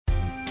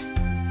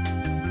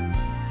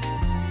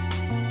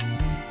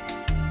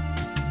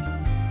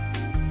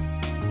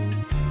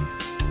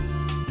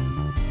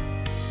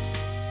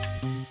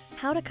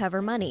how to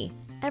cover money.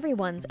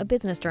 Everyone's a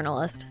business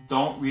journalist.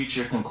 Don't reach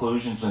your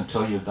conclusions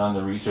until you've done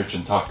the research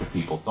and talked to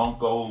people. Don't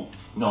go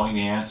knowing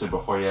the answer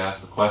before you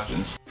ask the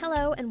questions.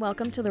 Hello and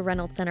welcome to the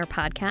Reynolds Center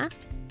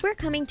podcast. We're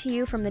coming to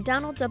you from the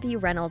Donald W.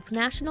 Reynolds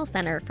National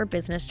Center for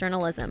Business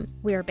Journalism.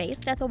 We are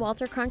based at the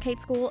Walter Cronkite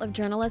School of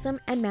Journalism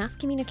and Mass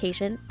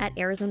Communication at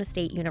Arizona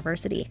State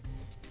University.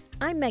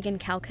 I'm Megan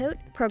Calcote,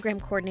 Program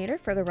Coordinator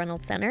for the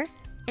Reynolds Center,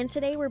 and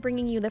today we're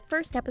bringing you the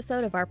first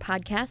episode of our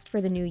podcast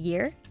for the new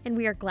year, and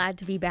we are glad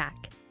to be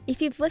back.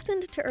 If you've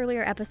listened to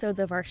earlier episodes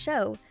of our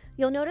show,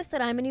 you'll notice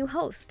that I'm a new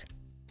host.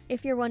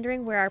 If you're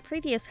wondering where our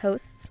previous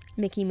hosts,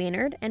 Mickey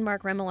Maynard and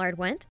Mark Remillard,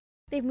 went,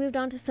 they've moved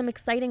on to some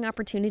exciting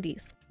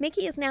opportunities.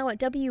 Mickey is now at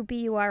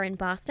WBUR in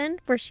Boston,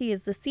 where she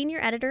is the senior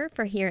editor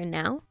for Here and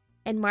Now,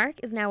 and Mark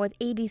is now with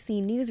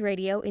ABC News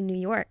Radio in New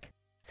York.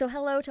 So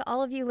hello to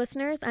all of you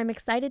listeners, I'm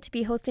excited to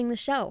be hosting the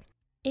show.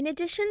 In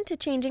addition to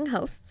changing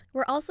hosts,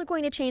 we're also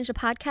going to change the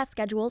podcast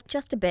schedule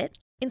just a bit.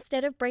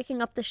 Instead of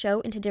breaking up the show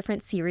into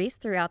different series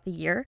throughout the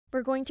year,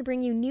 we're going to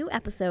bring you new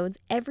episodes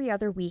every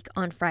other week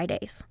on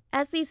Fridays.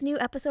 As these new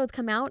episodes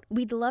come out,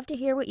 we'd love to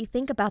hear what you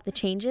think about the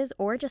changes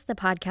or just the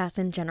podcast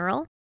in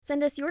general.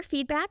 Send us your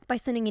feedback by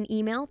sending an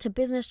email to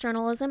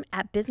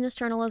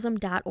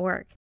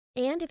businessjournalism@businessjournalism.org.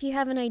 And if you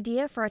have an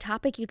idea for a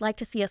topic you'd like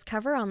to see us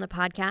cover on the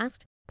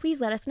podcast, please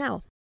let us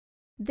know.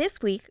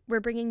 This week, we're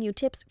bringing you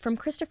tips from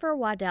Christopher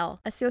Waddell,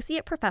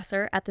 Associate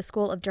Professor at the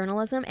School of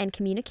Journalism and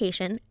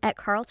Communication at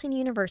Carleton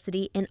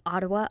University in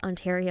Ottawa,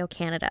 Ontario,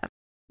 Canada.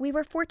 We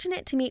were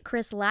fortunate to meet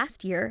Chris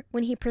last year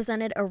when he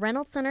presented a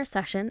Reynolds Center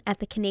session at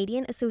the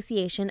Canadian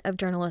Association of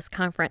Journalists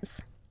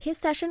Conference. His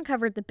session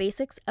covered the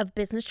basics of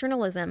business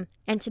journalism,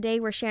 and today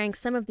we're sharing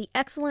some of the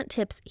excellent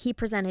tips he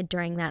presented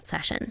during that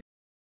session.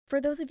 For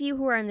those of you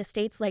who are in the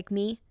States like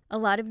me, a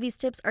lot of these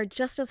tips are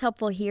just as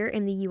helpful here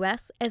in the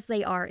US as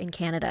they are in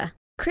Canada.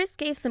 Chris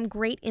gave some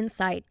great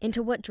insight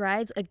into what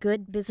drives a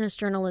good business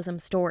journalism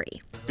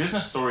story.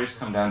 Business stories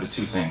come down to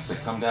two things. They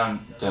come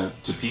down to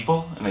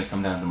people and they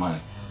come down to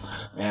money.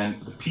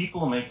 And the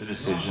people make the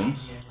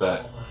decisions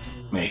that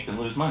make and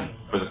lose money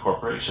for the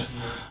corporation.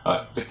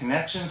 The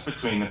connections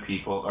between the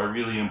people are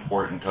really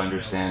important to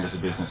understand as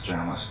a business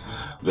journalist.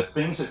 The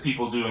things that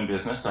people do in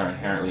business are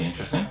inherently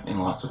interesting in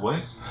lots of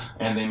ways,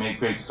 and they make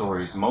great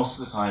stories. Most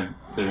of the time,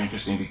 they're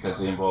interesting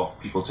because they involve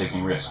people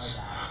taking risks.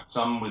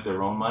 Some with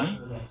their own money,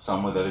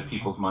 some with other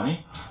people's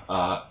money,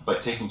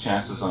 but taking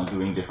chances on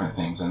doing different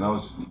things. And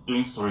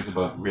doing stories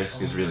about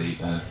risk is really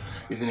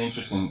is an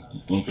interesting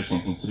thing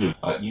to do.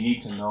 You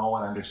need to know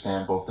and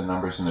understand both the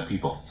numbers and the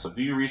people. So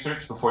do your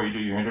research before you do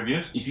your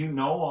interviews. If you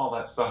know all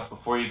that stuff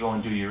before you go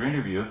and do your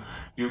interview,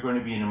 you're going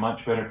to be in a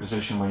much better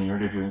position when you're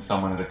interviewing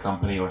someone at a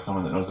company or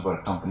someone that knows about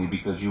a company,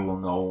 because you will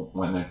know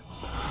when they're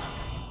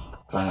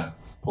trying to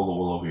pull the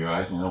wool over your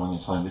eyes and you know when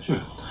they're telling the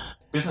truth.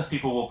 Business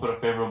people will put a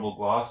favorable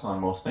gloss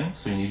on most things,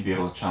 so you need to be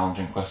able to challenge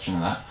and question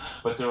that.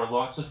 But there are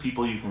lots of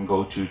people you can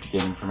go to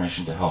get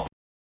information to help.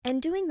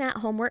 And doing that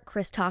homework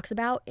Chris talks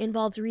about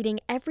involves reading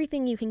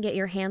everything you can get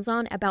your hands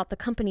on about the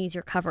companies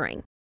you're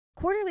covering.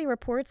 Quarterly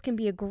reports can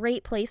be a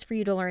great place for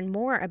you to learn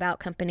more about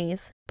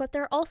companies, but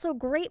they're also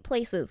great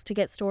places to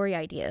get story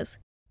ideas.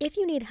 If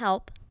you need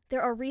help,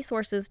 there are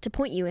resources to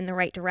point you in the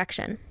right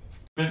direction.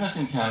 Business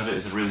in Canada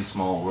is a really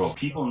small world.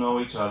 People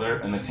know each other,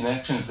 and the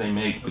connections they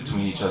make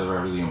between each other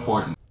are really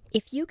important.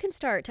 If you can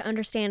start to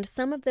understand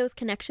some of those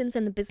connections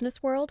in the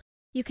business world,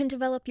 you can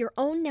develop your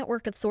own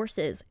network of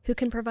sources who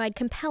can provide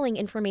compelling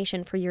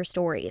information for your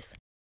stories.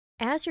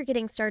 As you're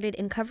getting started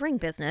in covering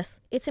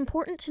business, it's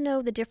important to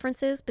know the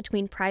differences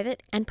between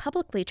private and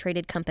publicly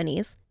traded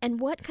companies and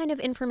what kind of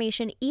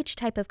information each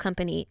type of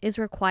company is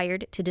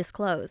required to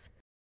disclose.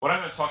 What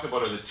I'm going to talk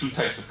about are the two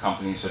types of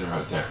companies that are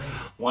out there.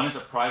 One is a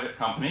private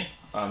company.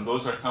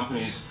 Those are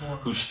companies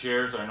whose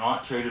shares are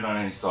not traded on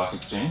any stock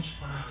exchange,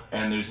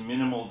 and there's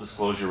minimal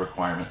disclosure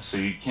requirements. So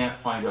you can't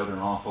find out an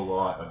awful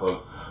lot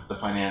about the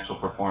financial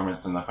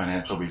performance and the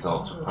financial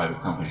results of private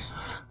companies.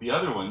 The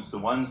other ones, the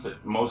ones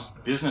that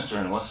most business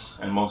journalists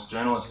and most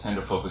journalists tend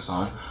to focus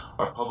on,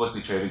 are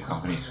publicly traded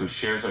companies whose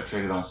shares are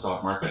traded on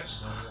stock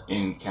markets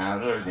in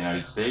Canada or the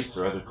United States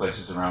or other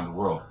places around the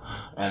world.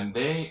 And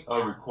they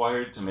are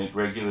required to make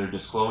regular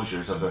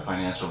disclosures of their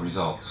financial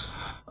results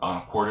on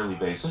a quarterly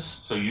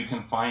basis, so you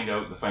can find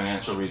out the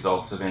financial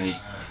results of any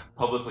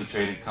publicly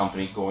traded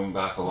company going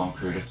back a long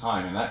period of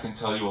time, and that can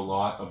tell you a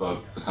lot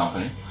about the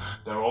company.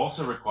 They're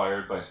also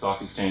required by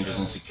stock exchanges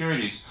and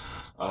securities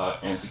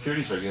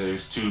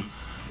regulators to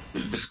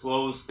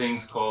disclose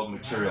things called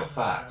material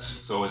facts.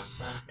 So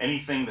it's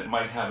anything that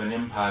might have an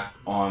impact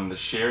on the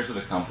shares of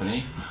the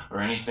company, or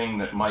anything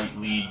that might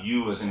lead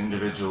you as an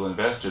individual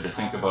investor to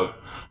think about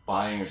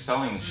buying or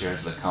selling the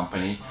shares of the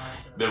company.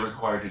 They're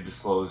required to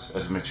disclose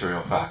as a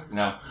material fact.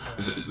 Now,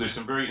 there's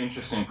some very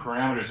interesting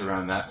parameters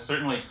around that.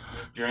 Certainly,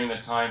 during the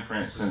time, for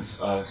instance,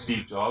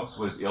 Steve Jobs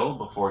was ill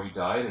before he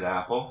died at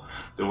Apple.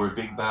 There were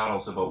big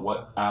battles about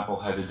what Apple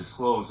had to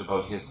disclose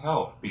about his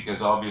health,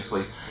 because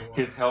obviously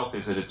his health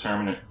is a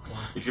determinant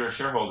If you're a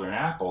shareholder in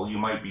Apple, you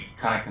might be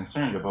kind of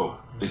concerned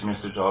about, is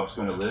Mr. Jobs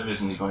going to live?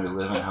 Isn't he going to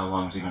live? And how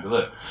long is he going to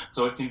live?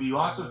 So it can be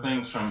lots of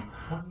things, from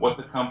what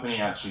the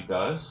company actually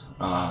does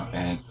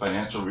and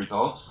financial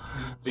results,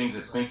 things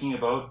it's thinking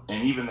about,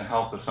 and even the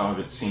health of some of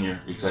its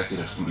senior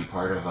executives can be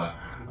part of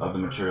the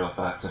material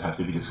facts that have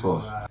to be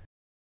disclosed.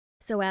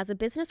 So as a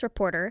business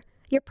reporter,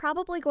 you're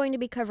probably going to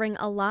be covering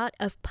a lot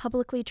of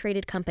publicly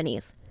traded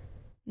companies.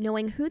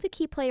 Knowing who the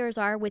key players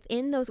are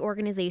within those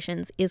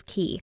organizations is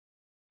key.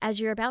 As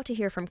you're about to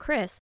hear from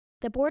Chris,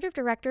 the board of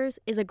directors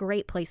is a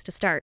great place to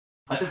start.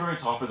 At the very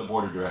top are the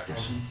board of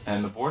directors,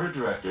 and the board of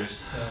directors,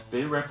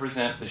 they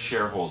represent the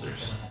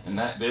shareholders, and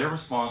that they're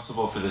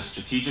responsible for the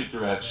strategic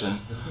direction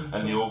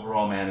and the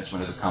overall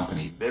management of the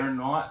company. They're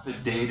not the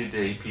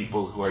day-to-day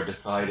people who are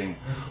deciding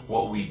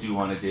what we do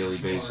on a daily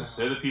basis.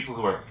 They're the people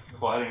who are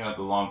plotting out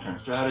the long-term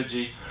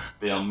strategy.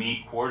 They'll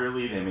meet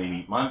quarterly, they may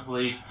meet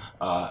monthly,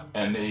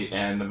 and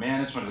the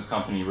management of the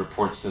company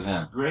reports to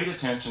them. Great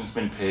attention's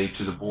been paid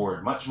to the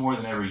board, much more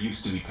than ever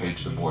used to be paid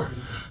to the board.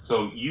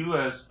 So you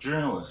as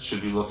journalists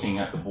should be looking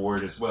at the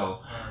board as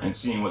well and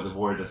seeing what the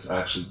board is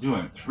actually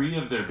doing. 3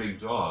 of their big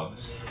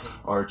jobs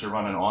are to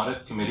run an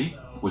audit committee,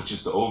 which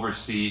is to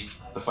oversee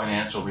the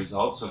financial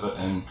results of it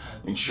and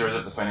ensure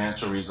that the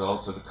financial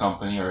results of the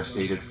company are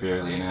stated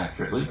fairly and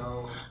accurately.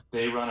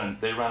 They run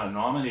a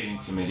nominating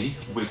committee,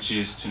 which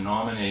is to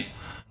nominate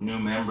new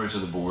members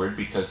of the board,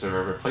 because there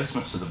are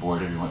replacements to the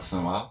board every once in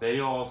a while. They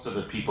are also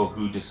the people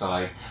who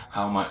decide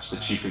how much the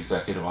chief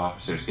executive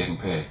officer is getting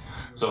paid.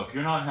 So if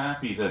you're not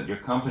happy that your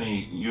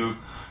company, you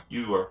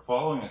are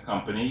following a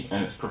company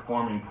and it's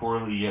performing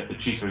poorly, yet the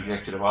chief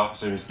executive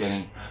officer is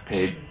getting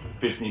paid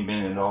 $50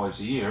 million a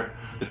year,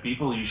 the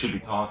people you should be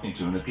talking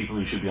to and the people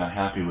you should be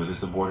unhappy with is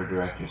the board of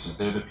directors, as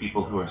they're the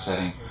people who are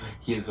setting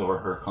his or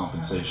her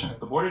compensation.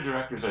 The board of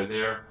directors are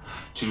there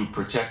to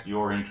protect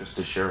your interest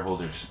as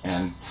shareholders,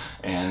 and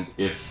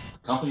if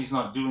the company's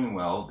not doing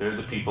well, they're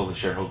the people the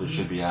shareholders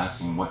should be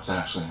asking what's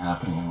actually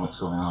happening and what's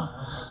going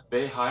on.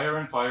 They hire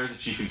and fire the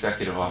chief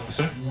executive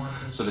officer,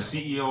 so the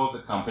CEO of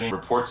the company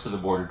reports to the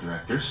board of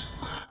directors.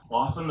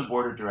 Often the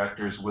board of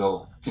directors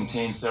will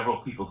contain several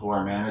people who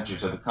are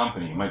managers of the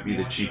company. It might be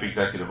the chief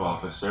executive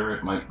officer,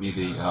 it might be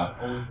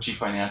the chief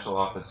financial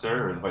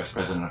officer or the vice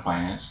president of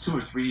finance, 2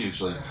 or 3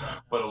 usually.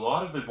 But a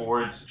lot of the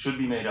boards should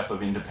be made up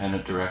of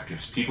independent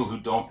directors, people who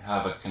don't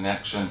have a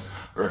connection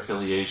or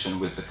affiliation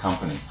with the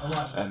company.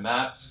 And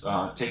that's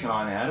taken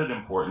on added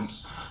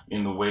importance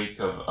in the wake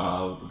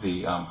of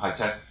the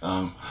high-tech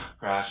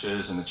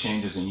crashes and the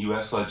changes in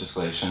U.S.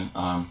 legislation,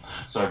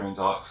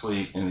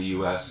 Sarbanes-Oxley in the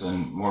U.S.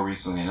 and more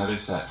recently another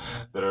set,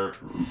 that are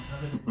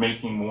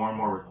making more and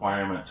more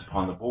requirements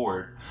upon the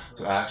board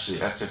to actually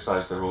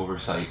exercise their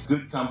oversight.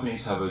 Good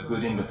companies have a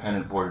good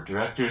independent board of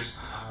directors.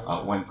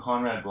 When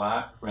Conrad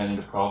Black ran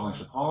into problems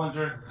with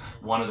Hollinger,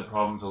 one of the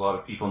problems, a lot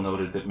of people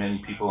noted that many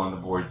people on the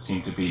board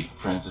seemed to be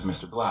friends of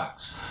Mr.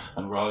 Black's,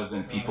 and rather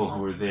than people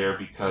who were there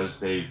because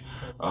they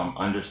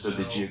understood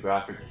the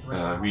geographic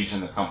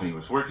region the company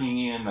was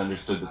working in,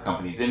 understood the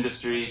company's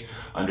industry,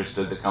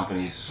 understood the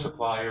company's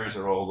suppliers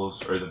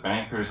or the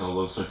bankers, all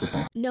those sorts of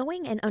things.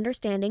 Knowing and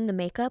understanding the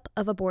makeup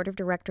of a board of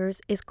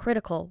directors is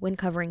critical when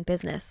covering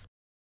business.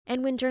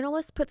 And when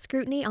journalists put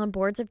scrutiny on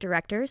boards of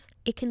directors,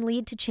 it can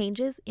lead to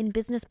changes in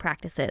business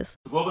practices.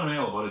 The Globe and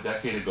Mail about a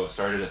decade ago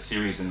started a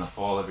series in the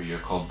fall every year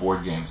called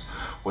Board Games,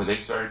 where they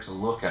started to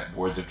look at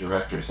boards of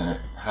directors, and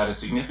it had a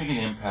significant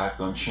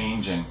impact on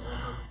changing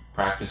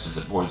practices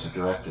at boards of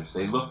directors.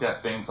 They looked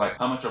at things like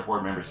how much are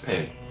board members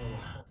paid.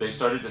 They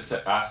started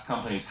to ask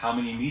companies how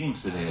many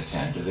meetings do they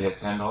attend. Do they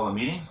attend all the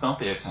meetings? Don't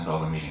they attend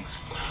all the meetings?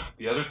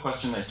 The other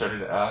question they started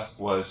to ask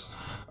was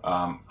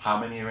how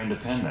many are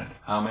independent?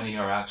 How many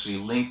are actually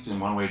linked in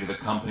one way to the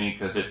company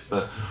because it's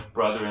the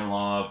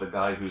brother-in-law of the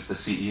guy who's the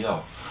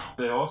CEO?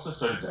 They also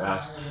started to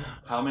ask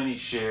how many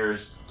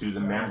shares do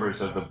the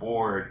members of the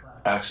board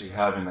actually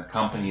have in the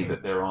company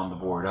that they're on the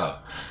board of.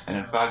 And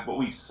in fact, what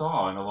we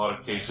saw in a lot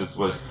of cases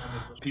was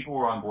people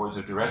were on boards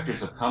of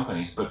directors of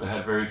companies, but they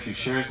had very few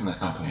shares in the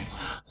company.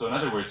 So in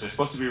other words, they're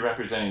supposed to be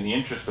representing the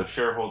interests of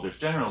shareholders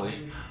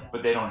generally,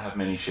 but they don't have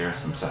many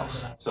shares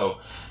themselves. So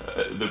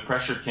the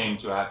pressure came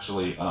to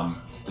actually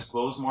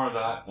disclose more of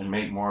that and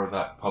make more of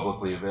that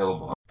publicly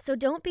available. So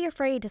don't be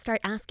afraid to start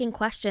asking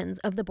questions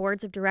of the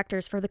boards of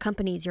directors for the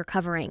companies you're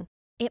covering.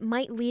 It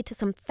might lead to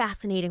some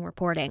fascinating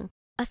reporting.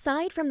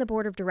 Aside from the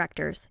board of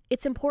directors,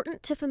 it's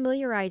important to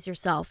familiarize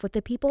yourself with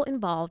the people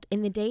involved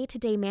in the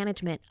day-to-day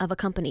management of a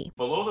company.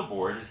 Below the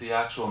board is the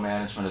actual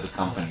management of the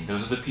company.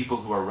 Those are the people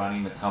who are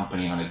running the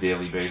company on a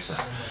daily basis.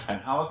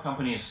 And how a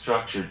company is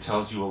structured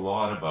tells you a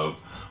lot about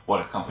what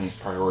a company's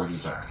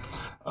priorities are.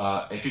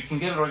 If you can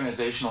get an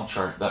organizational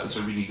chart, that is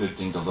a really good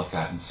thing to look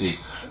at and see,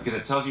 because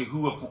it tells you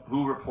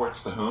who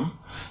reports to whom,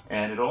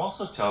 and it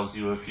also tells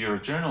you, if you're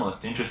a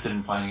journalist interested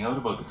in finding out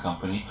about the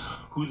company,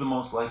 who the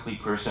most likely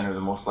person or the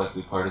most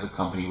likely part of the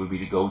company would be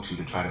to go to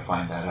try to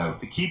find that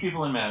out. The key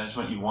people in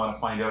management you want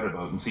to find out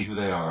about and see who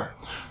they are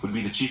would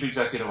be the chief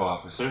executive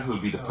officer, who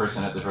would be the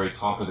person at the very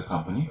top of the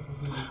company.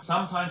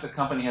 Sometimes a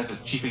company has a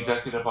chief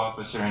executive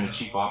officer and a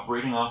chief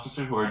operating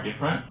officer who are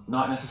different.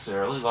 Not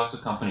necessarily. Lots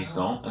of companies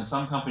don't, and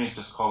some companies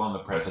just call him the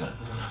president.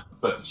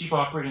 But the chief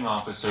operating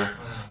officer,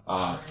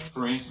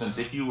 for instance,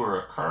 if you were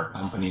a car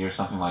company or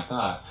something like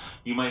that,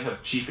 you might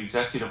have chief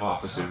executive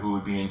officer who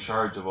would be in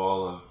charge of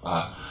all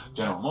of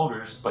General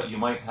Motors, but you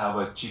might have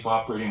a chief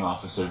operating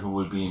officer who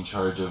would be in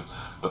charge of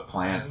the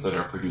plants that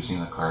are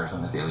producing the cars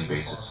on a daily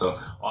basis. So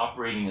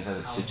operating is, as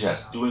it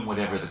suggests, doing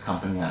whatever the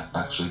company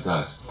actually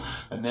does.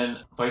 And then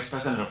vice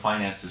president of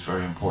finance is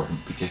very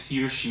important, because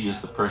he or she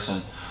is the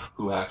person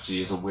who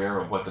actually is aware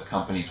of what the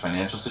company's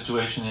financial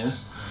situation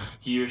is.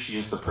 He or she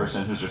is the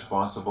person who's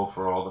responsible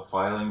for all the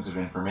filings of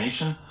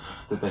information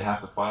that they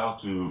have to file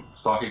to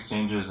stock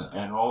exchanges,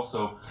 and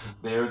also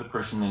they're the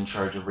person in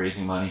charge of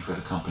raising money for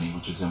the company,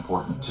 which is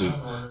important too.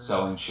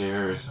 Selling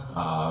shares,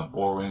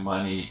 borrowing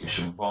money,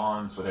 issuing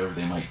bonds, whatever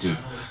they might do.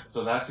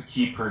 So that's a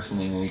key person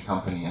in any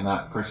company, and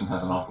that person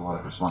has an awful lot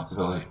of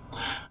responsibility.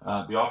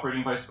 The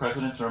operating vice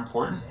presidents are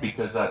important,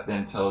 because that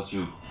then tells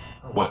you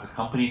what the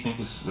company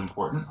thinks is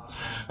important.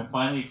 And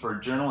finally, for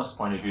a journalist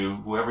point of view,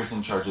 whoever's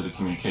in charge of the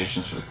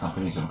communications for the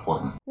company is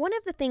important. One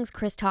of the things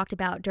Chris talked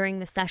about during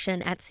the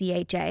session at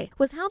CHA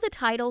was how the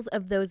titles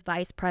of those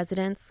vice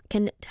presidents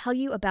can tell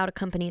you about a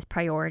company's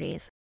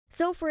priorities.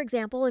 So, for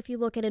example, if you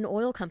look at an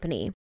oil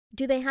company,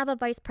 do they have a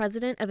vice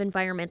president of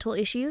environmental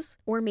issues,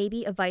 or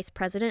maybe a vice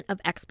president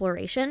of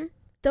exploration?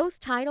 Those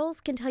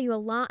titles can tell you a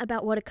lot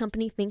about what a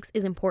company thinks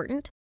is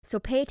important, so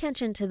pay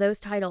attention to those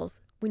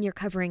titles when you're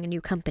covering a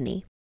new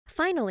company.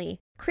 Finally,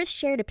 Chris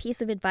shared a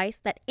piece of advice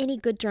that any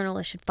good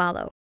journalist should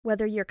follow,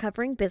 whether you're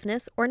covering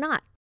business or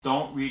not.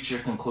 Don't reach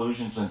your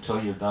conclusions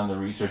until you've done the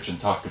research and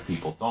talked to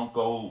people. Don't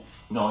go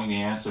knowing the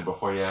answer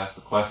before you ask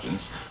the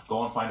questions.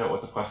 Go and find out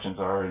what the questions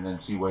are, and then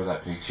see where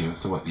that takes you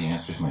as to what the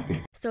answers might be.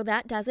 So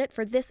that does it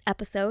for this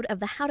episode of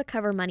the How to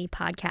Cover Money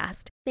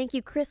podcast. Thank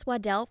you, Chris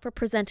Waddell, for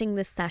presenting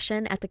this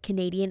session at the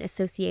Canadian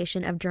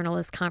Association of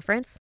Journalists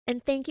Conference.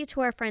 And thank you to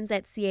our friends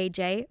at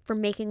CAJ for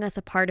making us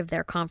a part of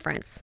their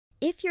conference.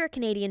 If you're a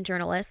Canadian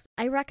journalist,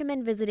 I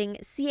recommend visiting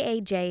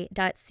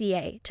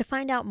caj.ca to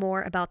find out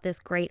more about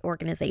this great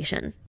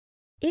organization.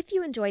 If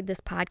you enjoyed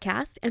this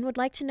podcast and would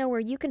like to know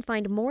where you can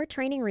find more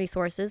training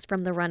resources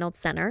from the Reynolds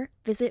Center,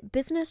 visit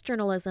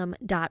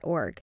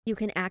businessjournalism.org. You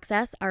can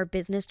access our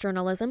business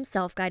journalism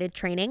self-guided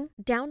training,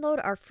 download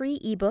our free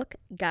ebook,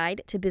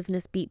 Guide to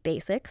Business Beat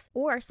Basics,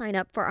 or sign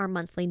up for our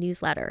monthly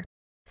newsletter.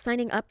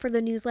 Signing up for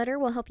the newsletter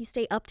will help you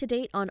stay up to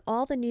date on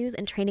all the news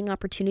and training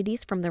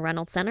opportunities from the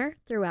Reynolds Center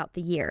throughout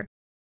the year.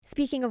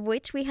 Speaking of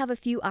which, we have a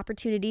few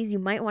opportunities you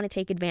might want to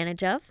take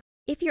advantage of.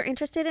 If you're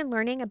interested in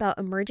learning about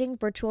emerging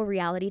virtual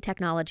reality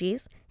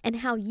technologies and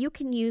how you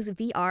can use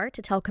VR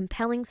to tell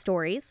compelling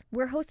stories,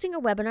 we're hosting a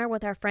webinar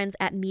with our friends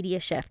at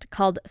MediaShift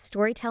called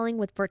Storytelling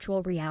with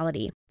Virtual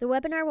Reality. The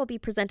webinar will be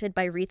presented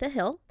by Retha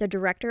Hill, the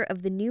director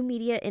of the New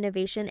Media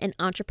Innovation and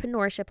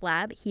Entrepreneurship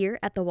Lab here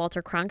at the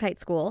Walter Cronkite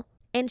School,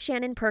 and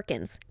Shannon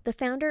Perkins, the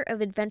founder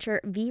of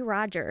Adventure V.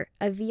 Roger,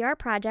 a VR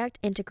project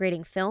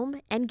integrating film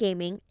and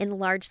gaming in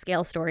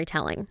large-scale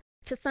storytelling.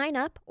 To sign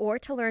up or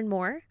to learn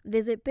more,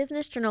 visit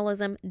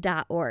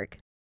businessjournalism.org.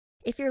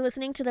 If you're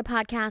listening to the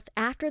podcast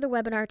after the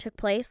webinar took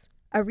place,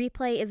 a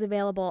replay is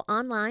available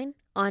online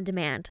on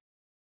demand.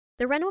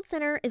 The Reynolds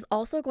Center is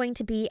also going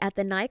to be at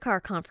the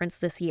NICAR conference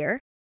this year.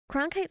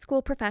 Cronkite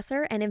School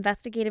professor and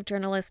investigative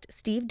journalist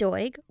Steve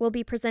Doig will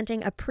be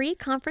presenting a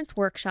pre-conference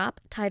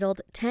workshop titled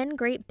 10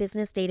 Great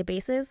Business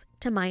Databases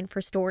to Mine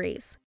for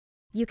Stories.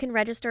 You can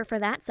register for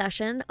that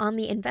session on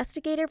the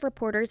Investigative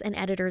Reporters and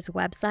Editors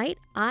website,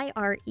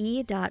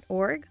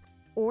 ire.org,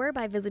 or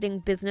by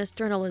visiting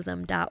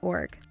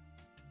businessjournalism.org.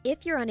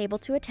 If you're unable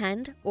to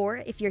attend, or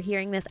if you're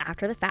hearing this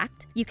after the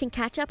fact, you can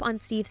catch up on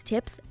Steve's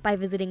tips by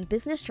visiting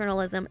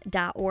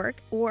businessjournalism.org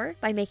or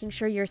by making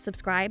sure you're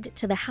subscribed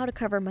to the How to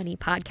Cover Money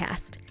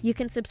podcast. You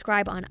can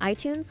subscribe on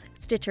iTunes,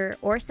 Stitcher,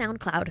 or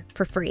SoundCloud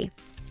for free.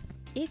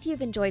 If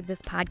you've enjoyed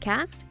this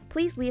podcast,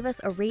 please leave us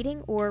a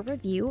rating or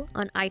review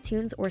on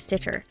iTunes or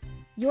Stitcher.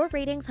 Your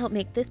ratings help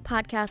make this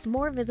podcast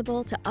more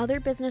visible to other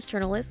business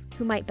journalists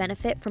who might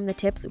benefit from the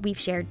tips we've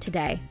shared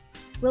today.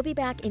 We'll be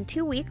back in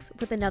 2 weeks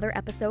with another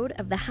episode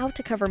of the How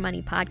to Cover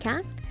Money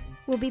podcast.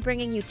 We'll be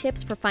bringing you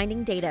tips for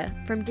finding data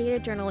from data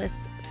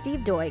journalists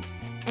Steve Doig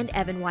and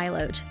Evan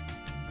Weiloge.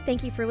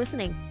 Thank you for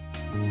listening.